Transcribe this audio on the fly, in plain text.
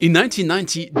In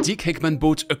 1990, Dick Heckman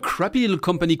bought a crappy little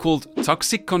company called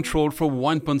Toxic Control for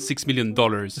 $1.6 million.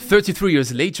 33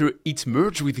 years later, it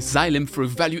merged with Xylem for a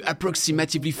value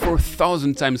approximately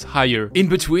 4,000 times higher. In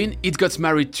between, it got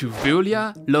married to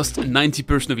Veolia, lost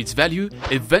 90% of its value,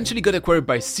 eventually got acquired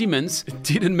by Siemens,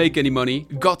 didn't make any money,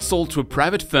 got sold to a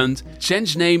private fund,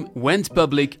 changed name, went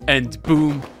public, and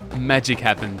boom, magic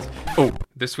happened. Oh,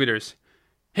 the sweaters.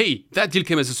 Hey, that deal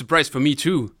came as a surprise for me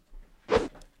too.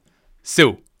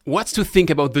 So, what's to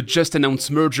think about the just announced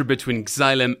merger between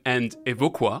Xylem and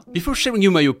Evoqua? Before sharing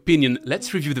you my opinion,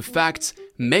 let's review the facts,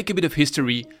 make a bit of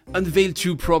history, unveil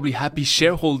two probably happy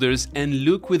shareholders, and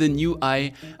look with a new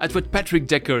eye at what Patrick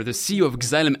Decker, the CEO of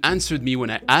Xylem, answered me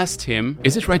when I asked him,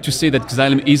 is it right to say that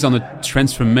Xylem is on a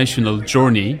transformational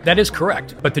journey? That is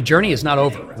correct, but the journey is not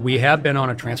over. We have been on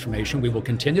a transformation. We will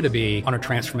continue to be on a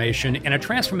transformation, and a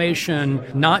transformation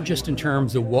not just in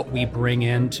terms of what we bring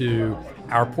into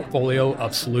our portfolio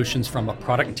of solutions from a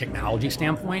product and technology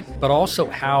standpoint, but also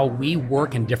how we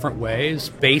work in different ways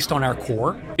based on our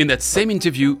core. In that same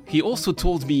interview, he also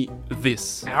told me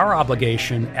this. Our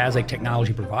obligation as a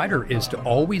technology provider is to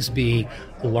always be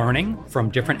learning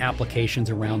from different applications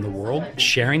around the world,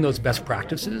 sharing those best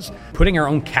practices, putting our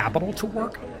own capital to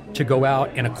work to go out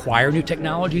and acquire new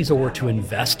technologies or to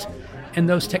invest in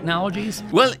those technologies?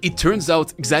 Well, it turns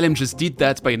out Xylem just did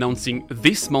that by announcing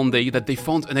this Monday that they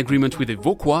found an agreement with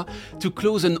Evoqua to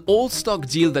close an all-stock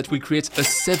deal that will create a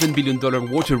 $7 billion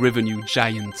water revenue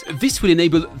giant. This will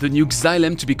enable the new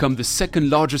Xylem to become the second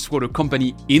largest water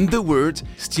company in the world,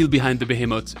 still behind the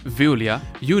behemoth Veolia,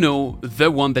 you know,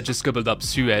 the one that just gobbled up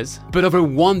Suez, but over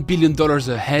 $1 billion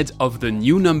ahead of the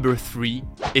new number 3,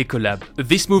 Ecolab.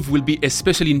 This move will be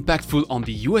especially impactful on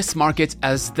the US market,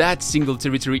 as that single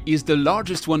territory is the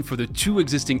largest one for the two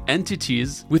existing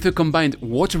entities, with a combined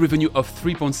water revenue of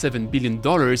 $3.7 billion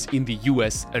in the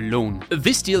US alone.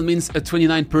 This deal means a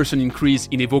 29% increase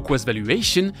in Evoqua's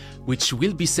valuation, which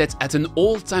will be set at an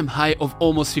all-time high of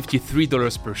almost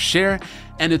 $53 per share,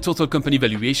 and a total company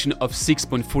valuation of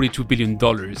 $6.42 billion.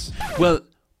 Well,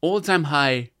 all-time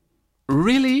high.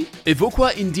 Really?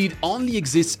 Evoqua indeed only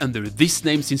exists under this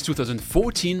name since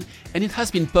 2014, and it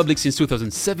has been public since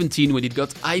 2017 when it got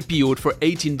IPO'd for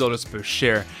 $18 per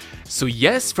share. So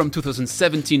yes, from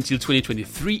 2017 till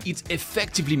 2023, it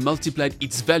effectively multiplied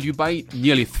its value by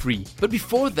nearly 3. But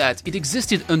before that, it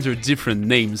existed under different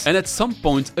names, and at some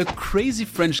point, a crazy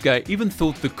French guy even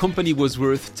thought the company was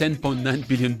worth $10.9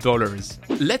 billion.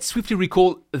 Let's swiftly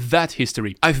recall that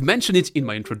history. I've mentioned it in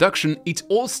my introduction. It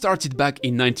all started back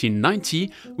in 1990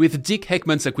 with Dick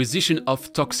Heckman's acquisition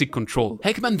of Toxic Control.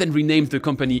 Heckman then renamed the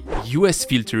company US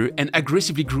Filter and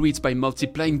aggressively grew it by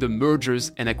multiplying the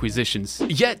mergers and acquisitions.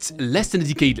 Yet, less than a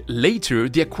decade later,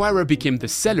 the acquirer became the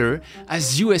seller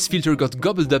as US Filter got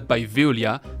gobbled up by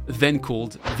Veolia, then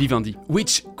called Vivendi,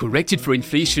 which, corrected for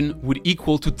inflation, would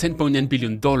equal to $10.9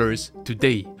 billion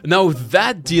today. Now,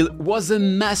 that deal was a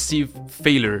massive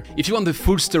failure. If you want the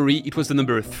full story, it was the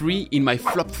number 3 in my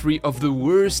flop 3 of the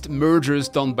worst mergers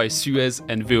done by Suez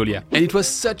and Veolia. And it was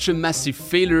such a massive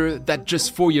failure that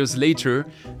just 4 years later,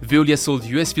 Veolia sold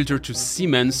US Filter to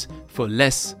Siemens for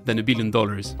less than $1 billion.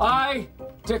 I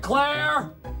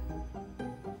declare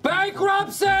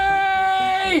bankruptcy!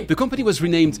 The company was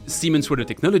renamed Siemens Water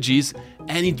Technologies,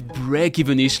 and it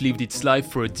break-even-ish lived its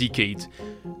life for a decade.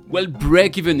 Well,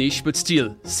 break-even-ish, but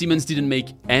still, Siemens didn't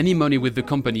make any money with the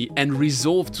company and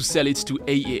resolved to sell it to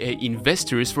AAA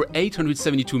investors for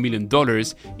 $872 million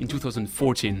in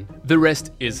 2014. The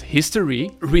rest is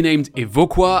history. Renamed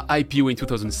Evoqua, IPO in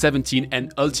 2017,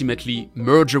 and ultimately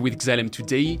merger with Xylem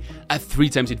today at 3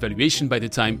 times its valuation by the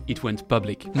time it went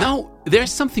public. Now,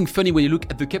 there's something funny when you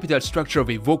look at the capital structure of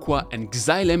Evoqua and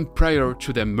Xylem prior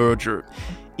to their merger.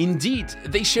 Indeed,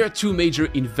 they share 2 major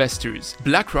investors,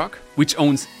 BlackRock, which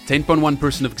owns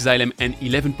 10.1% of Xylem and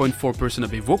 11.4%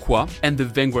 of Evoqua, and the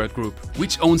Vanguard Group,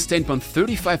 which owns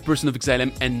 10.35% of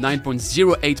Xylem and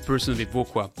 9.08% of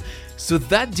Evoqua. So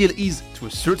that deal is, to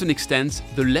a certain extent,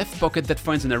 the left pocket that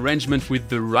finds an arrangement with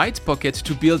the right pocket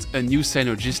to build a new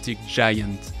synergistic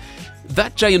giant.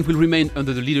 That giant will remain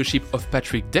under the leadership of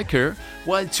Patrick Decker,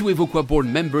 while 2 Evoqua board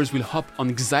members will hop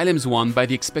on Xylem's one by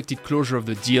the expected closure of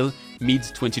the deal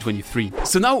mid-2023.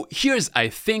 So now, here's, I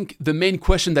think, the main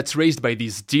question that's raised by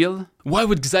this deal. Why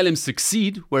would Xylem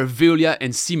succeed where Veolia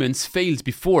and Siemens failed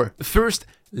before? First,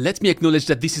 let me acknowledge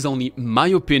that this is only my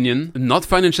opinion, not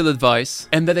financial advice,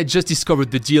 and that I just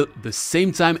discovered the deal the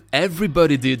same time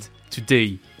everybody did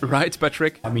today. Right,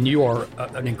 Patrick? I mean, you are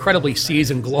an incredibly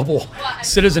seasoned global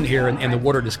citizen here in the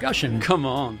water discussion. Come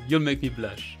on, you'll make me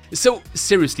blush. So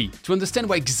seriously, to understand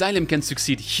why Xylem can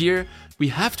succeed here, we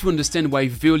have to understand why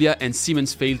Veolia and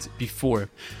Siemens failed before.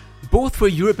 Both were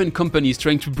European companies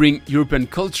trying to bring European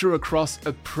culture across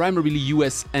a primarily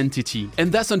US entity.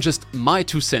 And that's not just my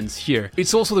 2 cents here.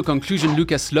 It's also the conclusion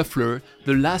Lucas Loeffler,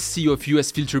 the last CEO of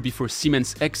US Filter before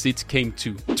Siemens' exit, came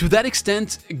to. To that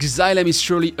extent, Xylem is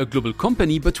surely a global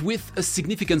company, but with a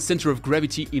significant center of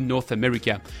gravity in North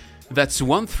America. That's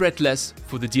one threat less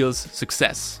for the deal's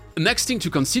success. Next thing to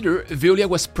consider, Veolia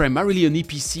was primarily an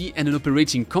EPC and an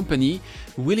operating company,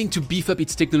 willing to beef up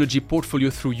its technology portfolio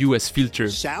through US Filter.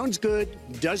 Sounds good,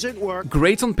 doesn't work.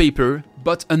 Great on paper,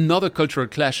 but another cultural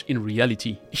clash in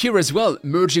reality. Here as well,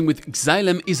 merging with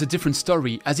Xylem is a different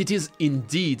story, as it is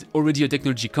indeed already a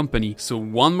technology company, so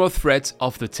one more threat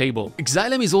off the table.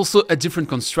 Xylem is also a different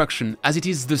construction, as it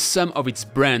is the sum of its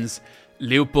brands,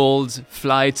 Leopold,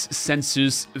 Flight,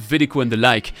 Sensus, Videco and the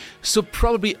like, so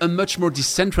probably a much more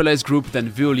decentralized group than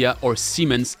Veolia or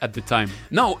Siemens at the time.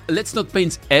 Now, let's not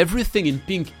paint everything in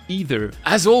pink either.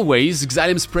 As always,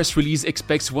 Xylem's press release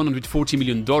expects $140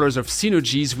 million of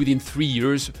synergies within 3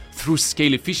 years through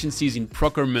scale efficiencies in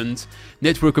procurement,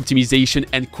 network optimization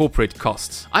and corporate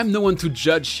costs. I'm no one to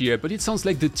judge here, but it sounds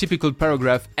like the typical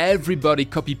paragraph everybody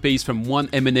copy-pastes from one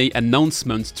M&A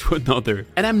announcement to another.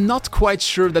 And I'm not quite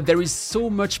sure that there is so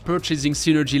much purchasing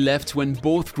synergy left when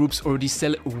both groups already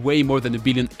sell way more than $1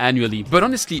 billion annually. But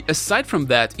honestly, aside from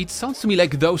that, it sounds to me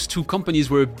like those two companies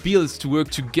were built to work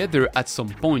together at some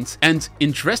point. And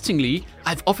interestingly,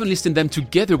 I've often listed them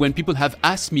together when people have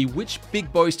asked me which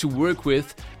big boys to work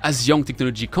with as young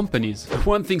technology companies.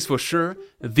 One thing's for sure,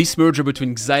 this merger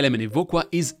between Xylem and Evoqua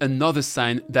is another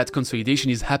sign that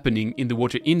consolidation is happening in the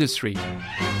water industry.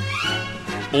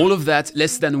 All of that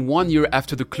less than 1 year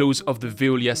after the close of the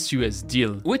Veolia-Suez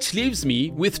deal. Which leaves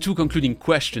me with 2 concluding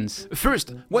questions.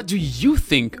 First, what do you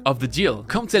think of the deal?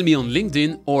 Come tell me on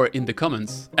LinkedIn or in the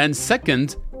comments. And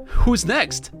second, who's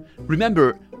next?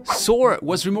 Remember, Soar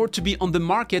was rumored to be on the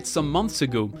market some months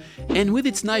ago, and with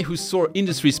its Naihu Soar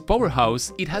Industries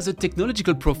powerhouse, it has a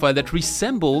technological profile that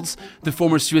resembles the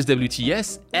former Suez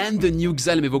WTS and the new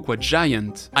Xylem Evoqua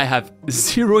giant. I have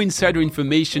zero insider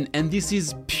information and this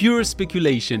is pure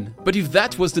speculation. But if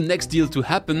that was the next deal to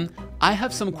happen, I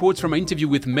have some quotes from an interview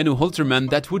with Menno Holterman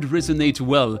that would resonate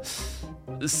well.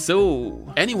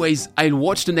 So, anyways, I'll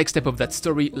watch the next step of that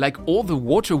story like all the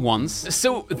water ones.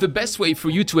 So, the best way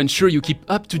for you to ensure you keep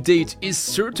up to date is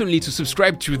certainly to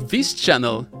subscribe to this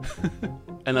channel.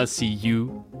 And I'll see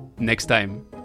you next time.